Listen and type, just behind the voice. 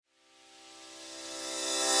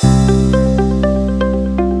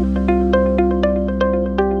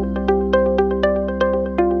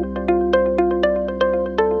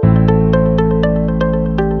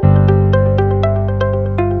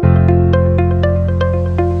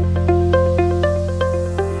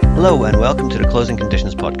Hello and welcome to the Closing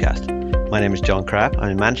Conditions podcast. My name is John Crabb.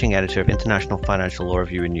 I'm the managing editor of International Financial Law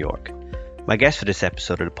Review in New York. My guest for this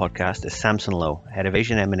episode of the podcast is Samson Lo, head of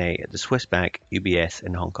Asian M&A at the Swiss bank UBS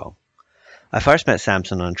in Hong Kong. I first met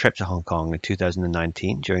Samson on a trip to Hong Kong in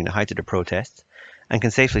 2019 during the height of the protests, and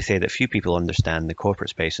can safely say that few people understand the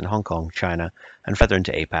corporate space in Hong Kong, China, and further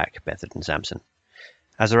into APAC better than Samson.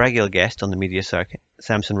 As a regular guest on the media circuit,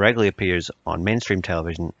 Samson regularly appears on mainstream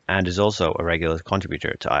television and is also a regular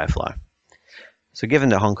contributor to IFLR. So given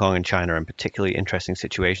that Hong Kong and China are in particularly interesting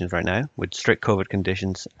situations right now, with strict COVID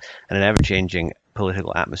conditions and an ever-changing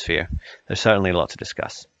political atmosphere, there's certainly a lot to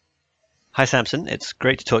discuss. Hi Samson, it's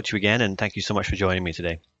great to talk to you again and thank you so much for joining me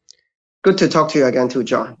today. Good to talk to you again too,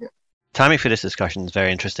 John. Timing for this discussion is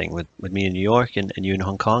very interesting. With me in New York and you in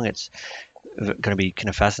Hong Kong, it's going to be kind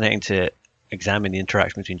of fascinating to examine the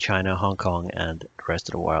interaction between China, Hong Kong, and the rest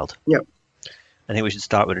of the world. Yeah. I think we should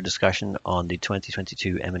start with a discussion on the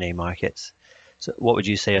 2022 M&A markets. So what would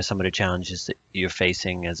you say are some of the challenges that you're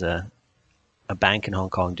facing as a bank in Hong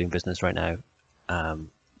Kong doing business right now,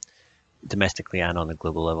 domestically and on a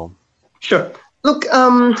global level? Sure. Look,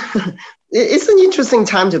 it's an interesting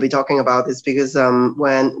time to be talking about this because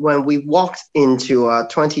when we walked into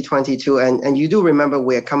 2022, and you do remember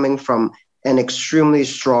we're coming from an extremely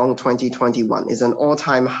strong 2021. It's an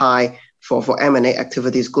all-time high for M&A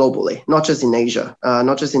activities globally, not just in Asia,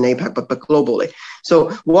 not just in APAC, but globally.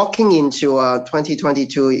 So walking into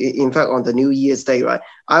 2022, in fact, on the New Year's Day, right,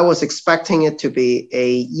 I was expecting it to be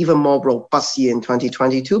a even more robust year in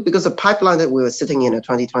 2022 because the pipeline that we were sitting in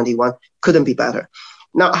 2021 couldn't be better.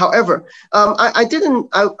 Now, however, I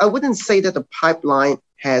wouldn't say that the pipeline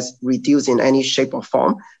has reduced in any shape or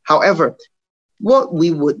form. However, what we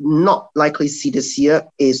would not likely see this year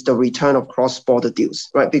is the return of cross-border deals,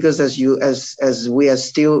 right? Because as we are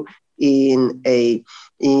still in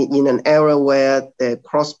an era where the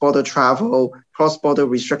cross-border travel, cross-border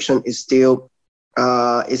restriction is still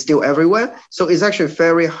everywhere. So it's actually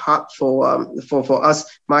very hard for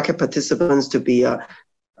us market participants to be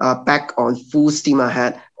back on full steam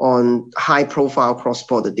ahead on high-profile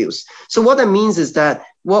cross-border deals. So what that means is that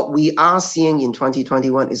what we are seeing in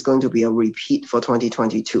 2021 is going to be a repeat for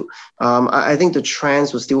 2022. I think the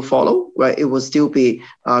trends will still follow, right? It will still be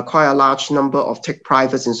quite a large number of tech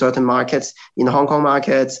privates in certain markets, in Hong Kong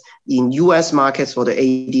markets, in US markets for the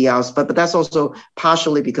ADRs, but that's also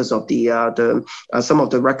partially because of the some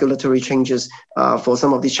of the regulatory changes for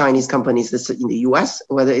some of the Chinese companies listed in the US,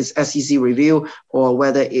 whether it's SEC review or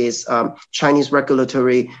whether it's Chinese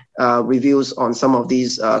regulatory reviews on some of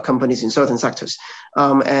these companies in certain sectors.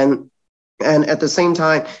 And at the same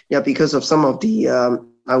time, because of some of the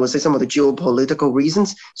I would say some of the geopolitical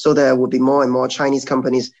reasons, so there will be more and more Chinese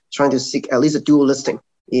companies trying to seek at least a dual listing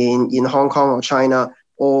in Hong Kong or China,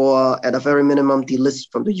 or at a very minimum,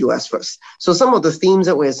 delist from the US first. So some of the themes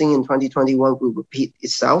that we're seeing in 2021 will repeat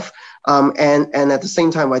itself. And at the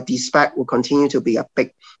same time, the SPAC will continue to be a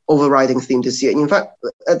big overriding theme this year. In fact,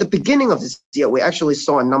 at the beginning of this year, we actually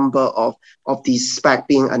saw a number of these SPAC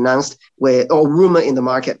being announced or rumor in the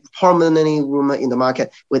market, prominently rumor in the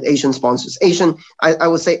market with Asian sponsors. I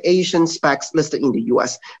would say Asian SPACs listed in the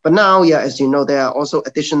US. But now, as you know, there are also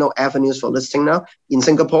additional avenues for listing now in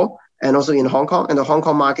Singapore and also in Hong Kong. And the Hong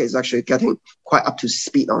Kong market is actually getting quite up to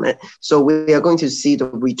speed on it. So we are going to see the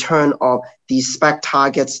return of these SPAC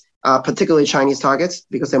targets, particularly Chinese targets,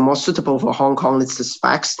 because they're more suitable for Hong Kong listed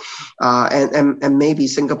SPACs, and maybe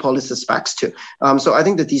Singapore listed SPACs too. So I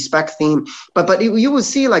think the SPAC theme, but you will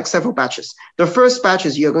see like several batches. The first batch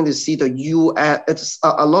is you're going to see the US, it's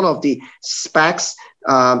a lot of the SPACs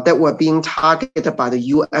that were being targeted by the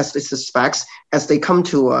US listed SPACs as they come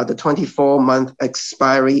to the 24-month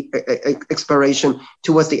expiration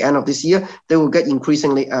towards the end of this year. They will get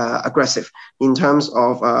increasingly aggressive in terms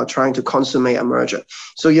of trying to consummate a merger.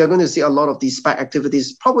 So you're going to see a lot of these SPAC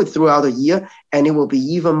activities probably throughout the year, and it will be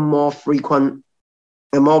even more frequent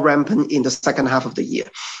and more rampant in the second half of the year.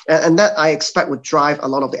 And that I expect would drive a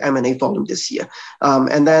lot of the M&A volume this year.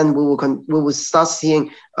 And then we will start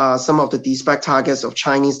seeing some of the de-SPAC targets of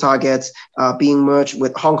Chinese targets being merged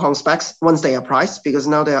with Hong Kong SPACs once they are priced, because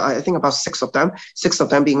now there are, I think, about six of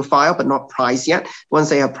them being filed, but not priced yet. Once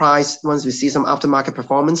they are priced, once we see some aftermarket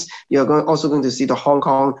performance, you're also going to see the Hong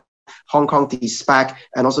Kong de-SPAC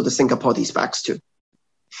and also the Singapore de-SPACs too.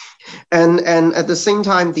 And at the same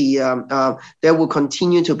time, there will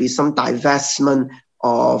continue to be some divestment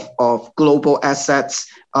of global assets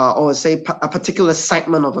or say a particular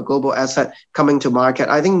segment of a global asset coming to market,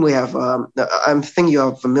 I think we have, I think you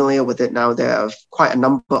are familiar with it now. There are quite a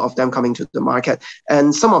number of them coming to the market,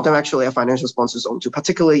 and some of them actually are financial sponsors owned too,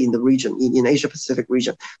 particularly in the region, in Asia Pacific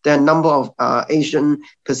region. There are a number of Asian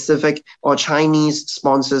Pacific or Chinese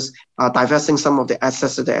sponsors divesting some of the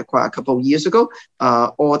assets that they acquired a couple of years ago,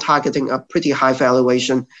 or targeting a pretty high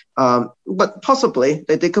valuation. But possibly,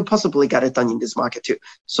 they could possibly get it done in this market too.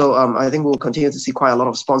 So I think we'll continue to see quite a lot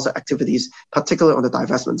of sponsor activities, particularly on the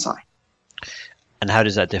divestment side. And how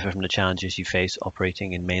does that differ from the challenges you face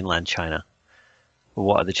operating in mainland China?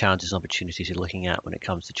 What are the challenges and opportunities you're looking at when it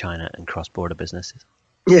comes to China and cross-border businesses?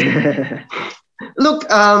 Yeah. Look,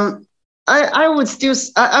 I would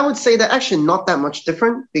say that actually not that much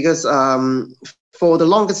different, because for the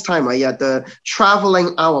longest time, the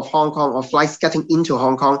traveling out of Hong Kong or flights getting into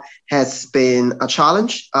Hong Kong has been a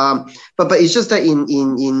challenge. But it's just that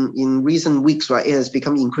in recent weeks, right, it has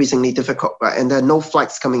become increasingly difficult, right, and there are no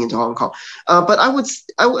flights coming into Hong Kong. But I would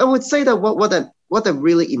say that what that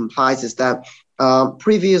really implies is that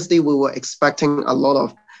previously we were expecting a lot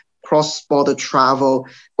of cross-border travel.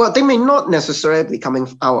 Well, they may not necessarily be coming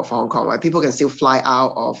out of Hong Kong, right? People can still fly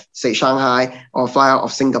out of, say, Shanghai or fly out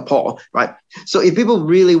of Singapore, right? So if people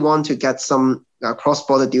really want to get some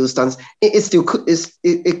cross-border deals done,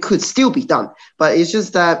 it could still be done. But it's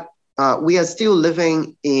just that we are still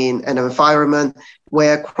living in an environment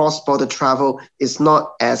where cross-border travel is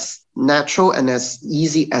not as natural and as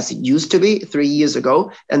easy as it used to be 3 years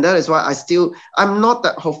ago. And that is why I'm not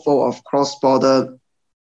that hopeful of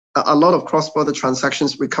a lot of cross-border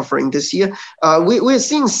transactions recovering this year. We're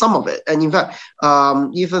seeing some of it. And in fact,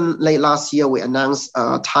 even late last year, we announced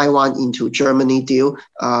Taiwan into Germany deal.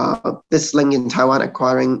 BizLink in Taiwan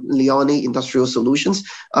acquiring Leone Industrial Solutions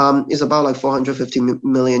is about like 450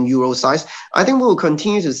 million euro size. I think we will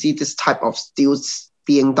continue to see this type of deals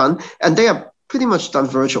being done. And they are pretty much done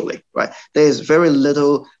virtually, right? There is very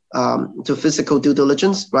little to physical due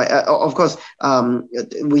diligence, right? Of course,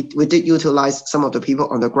 we did utilize some of the people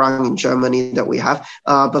on the ground in Germany that we have,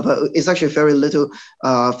 but it's actually very little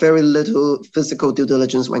physical due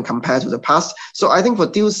diligence when compared to the past. So I think for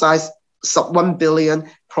deal size sub 1 billion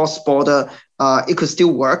cross-border, it could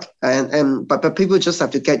still work, but people just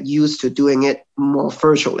have to get used to doing it more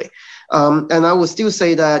virtually. And I would still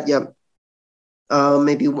say that,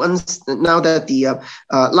 maybe once now that the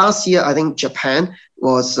last year, I think Japan,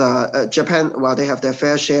 well, they have their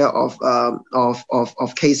fair share of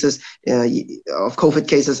cases, of COVID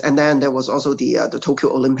cases, and then there was also the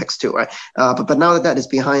Tokyo Olympics too, right? But now that is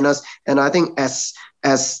behind us, and I think as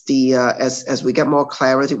we get more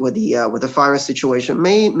clarity with the virus situation,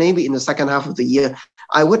 maybe in the second half of the year,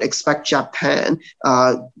 I would expect Japan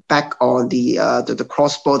back on the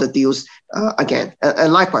cross-border deals again,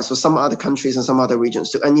 and likewise for some other countries and some other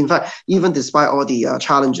regions too. And in fact, even despite all the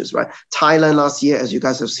challenges, right? Thailand last year, as you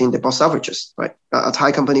guys have seen, they bought Selfridges, right? A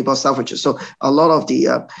Thai company bought Selfridges. So a lot of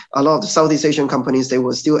the Southeast Asian companies, they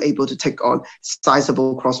were still able to take on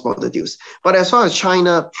sizable cross-border deals. But as far as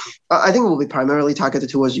China, I think it will be primarily targeted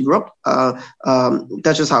towards Europe.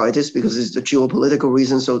 That's just how it is, because it's the geopolitical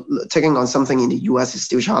reason. So taking on something in the US is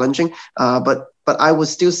still challenging. But I would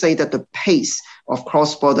still say that the pace of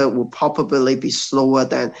cross-border will probably be slower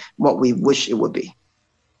than what we wish it would be.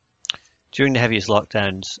 During the heaviest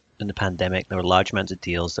lockdowns in the pandemic, there were large amounts of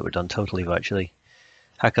deals that were done totally virtually.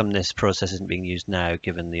 How come this process isn't being used now,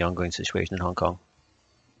 given the ongoing situation in Hong Kong?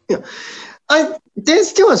 Yeah, there's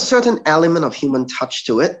still a certain element of human touch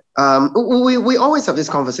to it. We always have this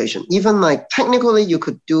conversation. Even like technically, you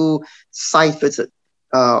could do site visit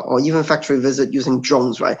or even factory visit using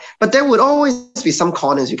drones, right? But there would always be some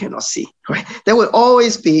corners you cannot see, right? There would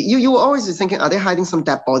always be, you will always be thinking, are they hiding some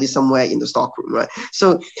dead body somewhere in the stockroom, right?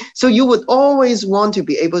 So you would always want to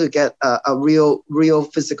be able to get a real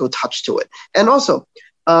physical touch to it. And also,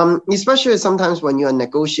 especially sometimes when you're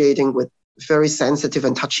negotiating with very sensitive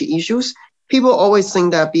and touchy issues, people always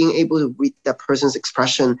think that being able to read that person's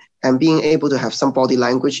expression and being able to have some body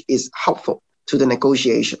language is helpful to the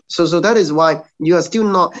negotiation. So that is why you are still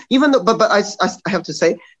not, even though, but I have to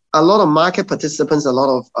say, a lot of market participants, a lot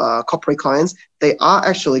of corporate clients, they are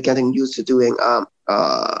actually getting used to doing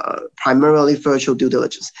primarily virtual due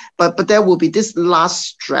diligence. But there will be this last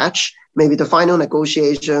stretch, maybe the final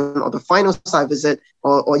negotiation or the final site visit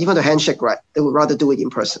or even the handshake, right? They would rather do it in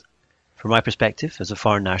person. From my perspective, as a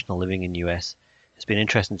foreign national living in the US, it's been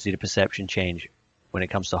interesting to see the perception change when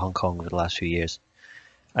it comes to Hong Kong over the last few years.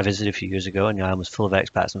 I visited a few years ago and the island was full of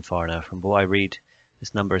expats and foreigners. From what I read,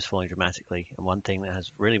 this number is falling dramatically, and one thing that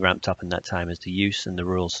has really ramped up in that time is the use and the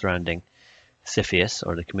rules surrounding CFIUS,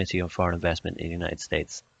 or the Committee on Foreign Investment in the United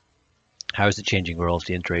States. How has the changing role of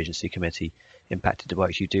the Interagency Committee impacted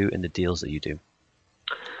what you do and the deals that you do?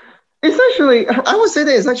 It's actually, I would say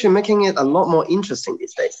that it's actually making it a lot more interesting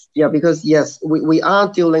these days. Yeah, because yes, we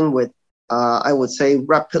are dealing with, I would say,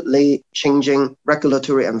 rapidly changing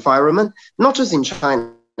regulatory environment, not just in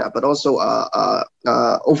China, but also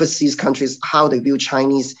overseas countries, how they view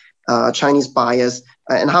Chinese buyers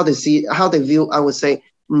and how they view, I would say,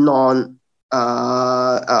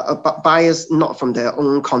 buyers not from their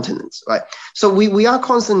own continents, right? So we are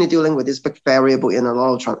constantly dealing with this big variable in a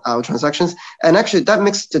lot of our transactions, and actually that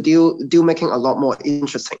makes the deal making a lot more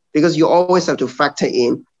interesting because you always have to factor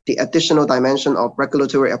in the additional dimension of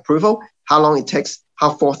regulatory approval, how long it takes, how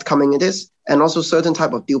forthcoming it is, and also certain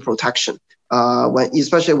type of deal protection.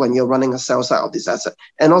 Especially when you're running a sell side of this asset,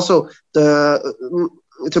 and also to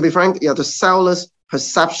be frank, the seller's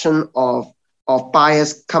perception of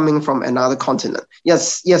buyers coming from another continent.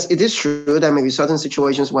 Yes, it is true there may be certain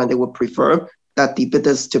situations when they would prefer that the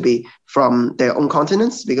bidders to be from their own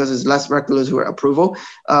continents because it's less regulatory approval.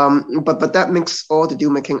 But that makes all the deal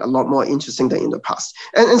making a lot more interesting than in the past.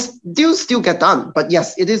 And deals still get done, but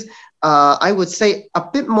yes, it is. I would say a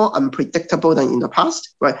bit more unpredictable than in the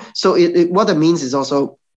past, right? So what it means is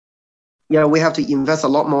also, we have to invest a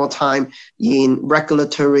lot more time in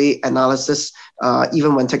regulatory analysis,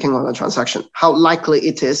 even when taking on a transaction. How likely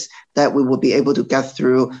it is that we will be able to get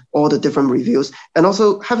through all the different reviews, and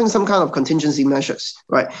also having some kind of contingency measures,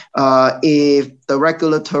 right? If the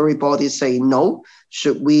regulatory bodies say no,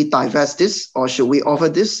 should we divest this, or should we offer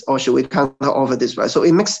this, or should we counter offer this, right? So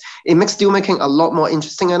it makes deal making a lot more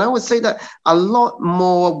interesting, and I would say that a lot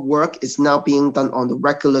more work is now being done on the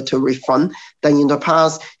regulatory front than in the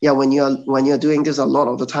past. Yeah, when you're doing this, a lot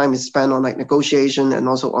of the time is spent on like negotiation and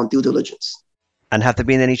also on due diligence. And have there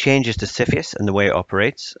been any changes to CFIUS and the way it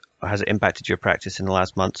operates, or has it impacted your practice in the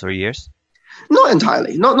last months or years? Not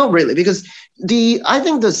entirely, not really, because I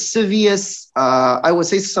think the CFIUS, I would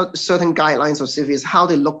say certain guidelines of CFIUS, how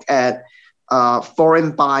they look at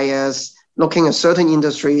foreign buyers, looking at certain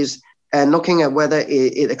industries, and looking at whether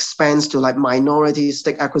it expands to like minority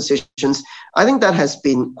stake acquisitions. I think that has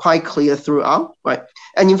been quite clear throughout, right?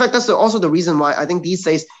 And in fact, that's also the reason why I think these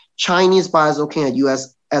days Chinese buyers looking at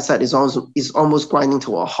US asset is almost grinding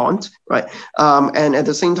to a halt, right? And at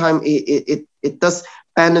the same time, it does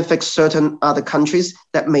benefit certain other countries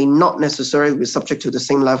that may not necessarily be subject to the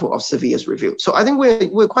same level of CFIUS review. So I think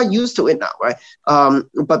we're quite used to it now, right?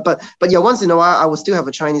 But yeah, once in a while, I will still have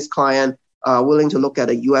a Chinese client willing to look at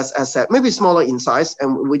a US asset, maybe smaller in size,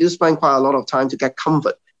 and we do spend quite a lot of time to get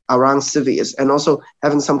comfort around CFIUS and also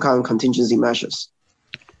having some kind of contingency measures.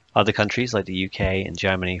 Other countries like the UK and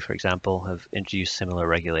Germany, for example, have introduced similar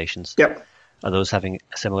regulations. Yep. Are those having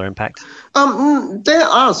a similar impact? There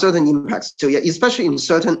are certain impacts too, yeah, especially in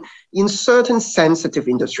certain sensitive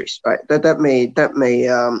industries, right? That may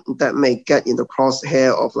get in the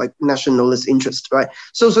crosshair of like nationalist interest, right?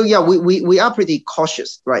 So yeah, we are pretty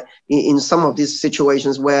cautious, right? In some of these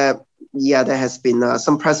situations where there has been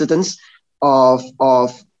some precedents of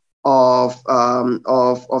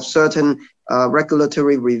certain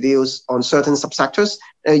regulatory reviews on certain subsectors.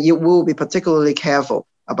 You will be particularly careful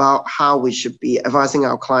about how we should be advising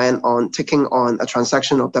our client on taking on a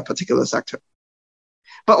transaction of that particular sector.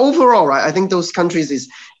 But overall, right, I think those countries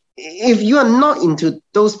if you are not into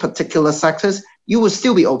those particular sectors, you will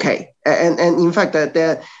still be okay. And in fact, that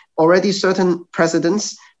there are already certain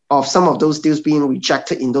precedents of some of those deals being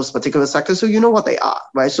rejected in those particular sectors. So you know what they are,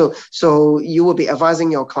 right? So you will be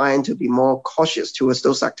advising your client to be more cautious towards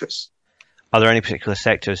those sectors. Are there any particular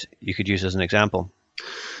sectors you could use as an example?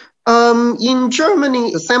 In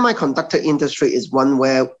Germany, the semiconductor industry is one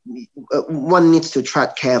where one needs to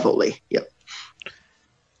tread carefully. Yeah.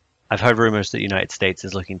 I've heard rumors that the United States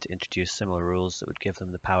is looking to introduce similar rules that would give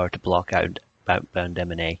them the power to block out outbound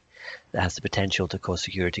M&A that has the potential to cause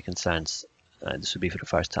security concerns. This would be for the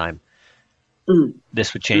first time.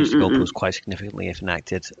 This would change the goalpost quite significantly if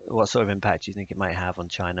enacted. What sort of impact do you think it might have on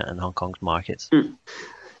China and Hong Kong's markets?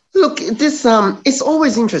 Look, this it's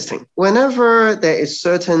always interesting. Whenever there is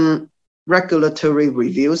certain regulatory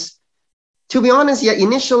reviews, to be honest,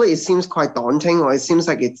 initially it seems quite daunting, or it seems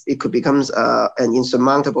like it could become an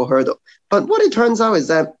insurmountable hurdle. But what it turns out is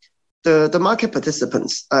that the market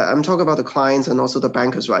participants, I'm talking about the clients and also the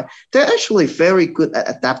bankers, right? They're actually very good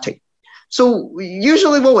at adapting. So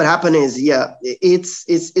usually what would happen is,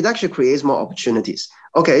 it actually creates more opportunities.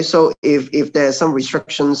 Okay, so if there's some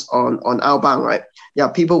restrictions on outbound, right? Yeah,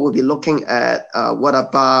 people will be looking at what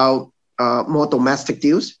about more domestic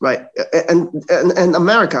deals, right? And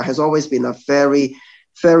America has always been a very,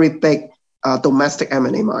 very big domestic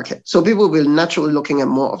M&A market. So people will be naturally looking at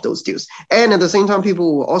more of those deals. And at the same time,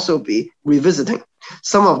 people will also be revisiting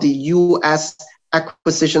some of the US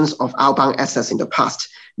acquisitions of outbound assets in the past,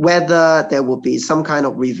 whether there will be some kind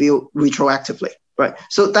of review retroactively. Right.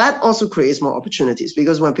 So that also creates more opportunities,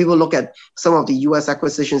 because when people look at some of the US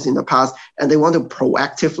acquisitions in the past and they want to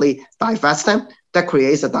proactively divest them, that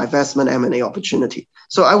creates a divestment M&A opportunity.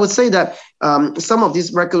 So I would say that some of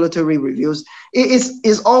these regulatory reviews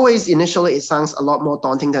is always initially, it sounds a lot more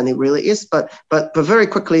daunting than it really is, but very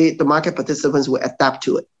quickly the market participants will adapt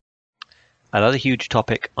to it. Another huge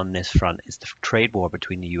topic on this front is the trade war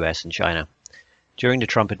between the US and China. During the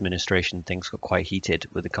Trump administration, things got quite heated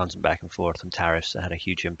with the constant back and forth on tariffs that had a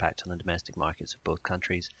huge impact on the domestic markets of both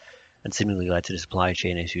countries and seemingly led to the supply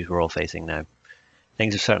chain issues we're all facing now.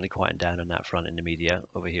 Things have certainly quieted down on that front in the media,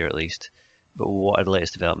 over here at least. But what are the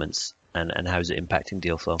latest developments and how is it impacting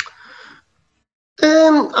deal flow?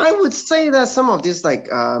 I would say that some of these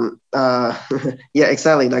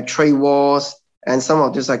exactly, like trade wars and some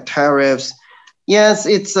of these like tariffs. Yes,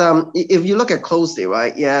 it's if you look at closely,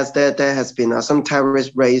 right? Yes, there has been some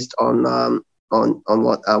tariffs raised on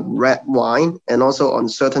red wine and also on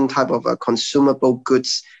certain type of consumable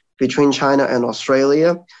goods between China and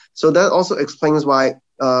Australia. So that also explains why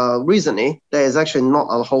recently there is actually not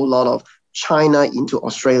a whole lot of China into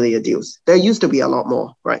Australia deals. There used to be a lot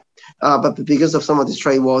more, right? But because of some of these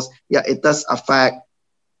trade wars, it does affect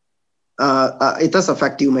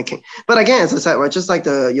deal making. But again, as I said, right, just like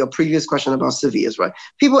your previous question about CFIUS, right?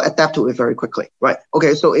 People adapt to it very quickly, right?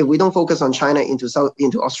 Okay, so if we don't focus on China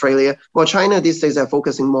into Australia, well, China these days are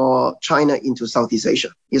focusing more China into Southeast Asia,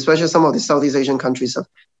 especially some of the Southeast Asian countries have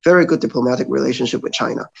very good diplomatic relationship with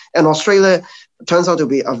China. And Australia turns out to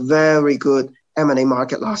be a very good M&A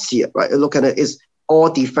market last year, right? Look at it, it's all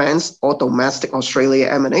defense, all domestic Australia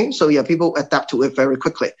M&A. So people adapt to it very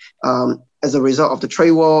quickly. As a result of the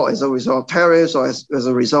trade war, as a result of tariffs, or as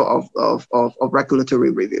a result of regulatory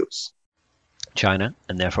reviews. China,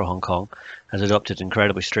 and therefore Hong Kong, has adopted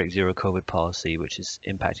incredibly strict zero COVID policy, which is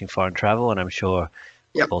impacting foreign travel and I'm sure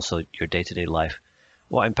also your day-to-day life.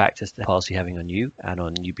 What impact is the policy having on you and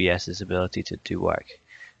on UBS's ability to do work?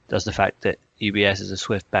 Does the fact that UBS is a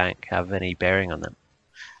SWIFT bank have any bearing on them?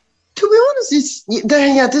 To be honest,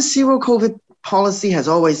 this zero COVID policy has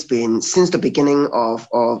always been since the beginning of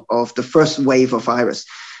the first wave of virus.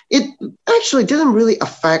 It actually didn't really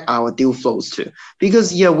affect our deal flows too,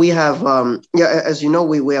 because we have as you know,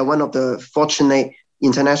 we are one of the fortunate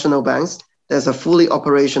international banks. There's a fully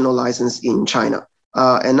operational license in China,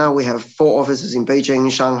 and now we have 4 offices in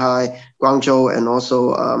Beijing, Shanghai, Guangzhou, and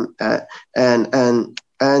also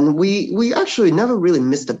and we actually never really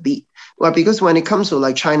missed a beat. Well, because when it comes to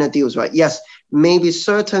like China deals, right? Yes, maybe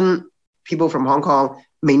certain people from Hong Kong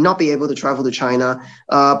may not be able to travel to China,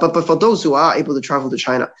 but for those who are able to travel to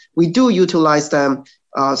China, we do utilize them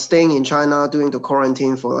staying in China, doing the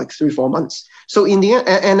quarantine for like 3-4 months. So in the end,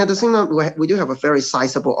 and at the same time, we do have a very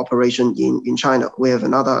sizable operation in China. We have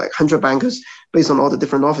another like 100 bankers based on all the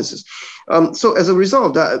different offices. So as a result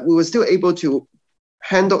of that, we were still able to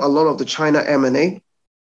handle a lot of the China M&A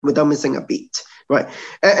without missing a beat. Right.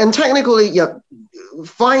 And technically,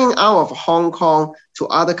 flying out of Hong Kong to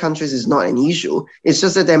other countries is not an issue. It's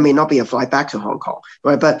just that there may not be a flight back to Hong Kong.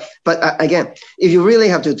 Right. But again, if you really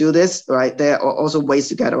have to do this, right, there are also ways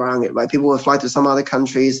to get around it. Right. People will fly to some other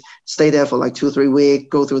countries, stay there for like 2-3 weeks,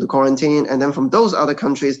 go through the quarantine, and then from those other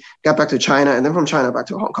countries, get back to China, and then from China back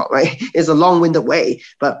to Hong Kong. Right. It's a long-winded way,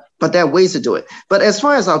 but there are ways to do it. But as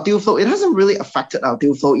far as our deal flow, it hasn't really affected our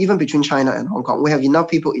deal flow, even between China and Hong Kong. We have enough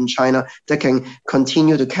people in China that can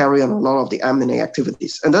continue to carry on a lot of the M&A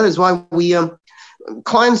activities. And that is why we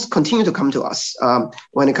clients continue to come to us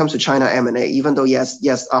when it comes to China M&A, even though,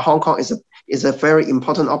 yes, Hong Kong is a very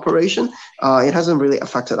important operation. It hasn't really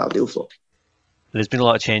affected our deal flow. There's been a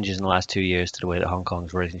lot of changes in the last 2 years to the way that Hong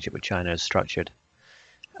Kong's relationship with China is structured.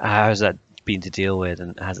 How has that been to deal with,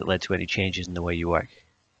 and has it led to any changes in the way you work?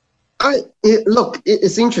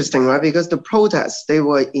 It's interesting, right? Because the protests, they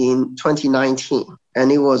were in 2019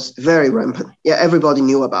 and it was very rampant. Everybody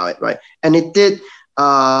knew about it, right? And it did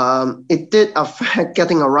affect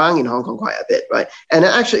getting around in Hong Kong quite a bit, right? And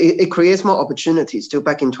actually it creates more opportunities too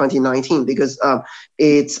back in 2019 because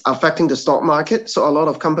it's affecting the stock market. So a lot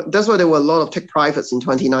of companies, that's why there were a lot of take privates in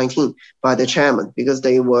 2019 by the chairman, because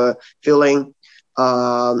they were feeling,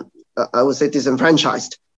 I would say,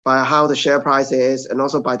 disenfranchised by how the share price is and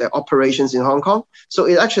also by their operations in Hong Kong. So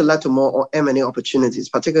it actually led to more M&A opportunities,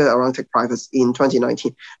 particularly around tech privates in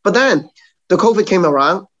 2019. But then the COVID came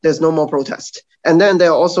around, there's no more protest. And then there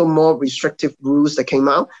are also more restrictive rules that came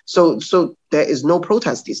out. So there is no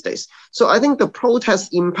protest these days. So I think the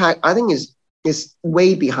protest impact, I think, is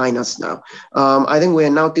way behind us now. I think we're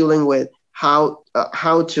now dealing with how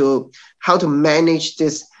to manage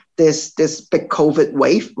this big COVID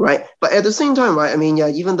wave, right? But at the same time, right? I mean, yeah,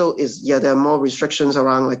 even though there are more restrictions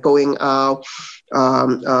around like going out,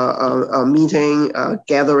 meeting,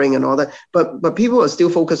 gathering, and all that, but people are still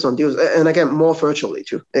focused on deals, and again, more virtually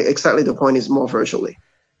too. Exactly, the point is more virtually.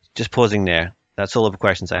 Just pausing there. That's all of the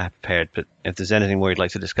questions I have prepared. But if there's anything more you'd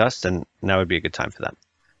like to discuss, then now would be a good time for that.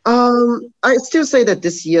 I still say that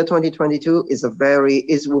this year, 2022,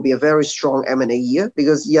 will be a very strong M&A year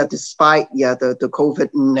because despite the COVID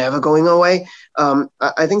never going away,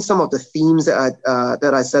 I think some of the themes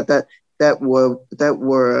that I said that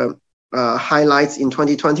were highlights in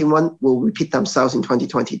 2021 will repeat themselves in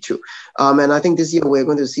 2022. And I think this year we're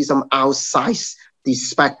going to see some outsized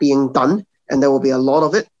de-SPAC being done, and there will be a lot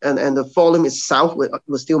of it, and the volume itself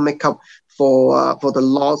will still make up for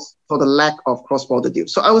the lack of cross-border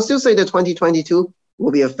deals. So I would still say that 2022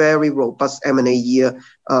 will be a very robust M&A year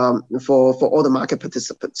for all the market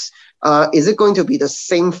participants. Is it going to be the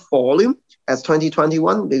same volume as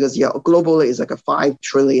 2021? Because globally it's like a 5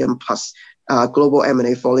 trillion plus global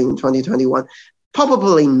M&A volume in 2021.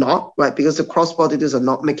 Probably not, right? Because the cross-border deals are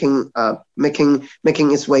not making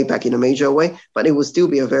its way back in a major way, but it will still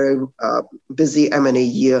be a very busy M&A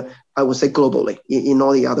year, I would say, globally in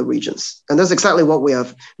all the other regions. And that's exactly what we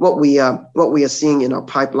are seeing in our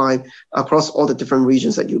pipeline across all the different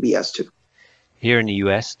regions at UBS too. Here in the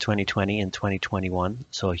US, 2020 and 2021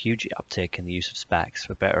 saw a huge uptick in the use of SPACs,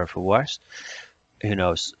 for better or for worse. Who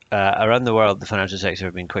knows? Around the world, the financial sector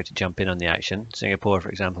have been quick to jump in on the action. Singapore, for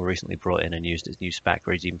example, recently brought in and used its new SPAC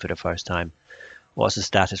regime for the first time. What's the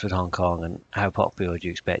status with Hong Kong, and how popular do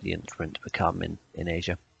you expect the instrument to become in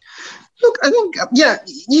Asia? Look, I think,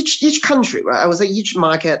 each country, right? I would say each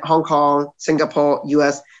market, Hong Kong, Singapore,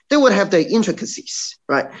 US, they would have their intricacies,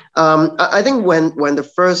 right? I think when the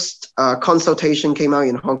first consultation came out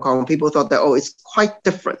in Hong Kong, people thought that, it's quite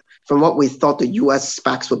different from what we thought the US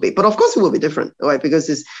SPACs would be. But of course it will be different, right? Because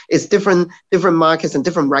it's different markets and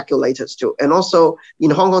different regulators too. And also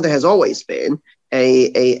in Hong Kong, there has always been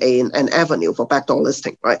an avenue for backdoor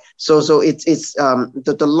listing, right? So it's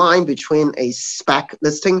the line between a SPAC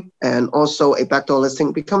listing and also a backdoor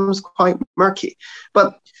listing becomes quite murky.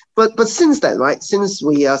 But since then, right? Since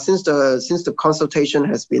the consultation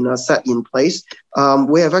has been set in place,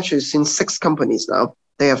 we have actually seen 6 companies now.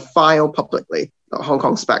 They have filed publicly Hong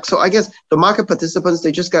Kong SPAC. So I guess the market participants,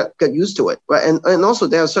 they just get used to it, right? And also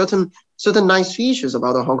there are certain nice features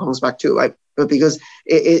about the Hong Kong SPAC too, right? But because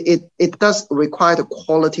it does require the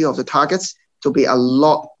quality of the targets to be a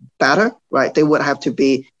lot better, right? They would have to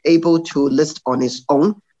be able to list on its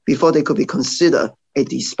own before they could be considered a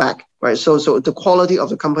de-SPAC, right? So the quality of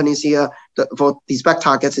the companies here for de-SPAC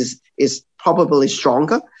targets is probably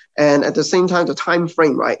stronger, and at the same time the time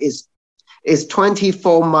frame, right, is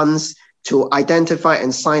 24 months to identify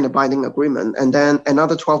and sign a binding agreement, and then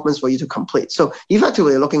another 12 months for you to complete. So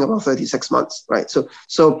effectively, you're looking about 36 months, right? So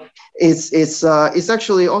it's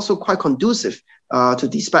actually also quite conducive to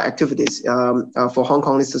de-SPAC activities for Hong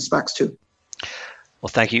Kong listed SPACs too. Well,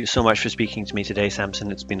 thank you so much for speaking to me today,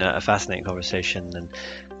 Samson. It's been a fascinating conversation, and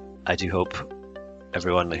I do hope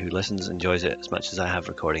everyone who listens enjoys it as much as I have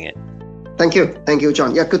recording it. Thank you,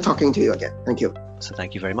 John. Yeah, good talking to you again. Thank you. So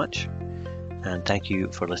thank you very much. And thank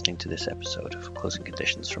you for listening to this episode of Closing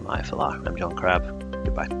Conditions from IFLR. I'm John Crabb.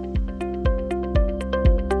 Goodbye.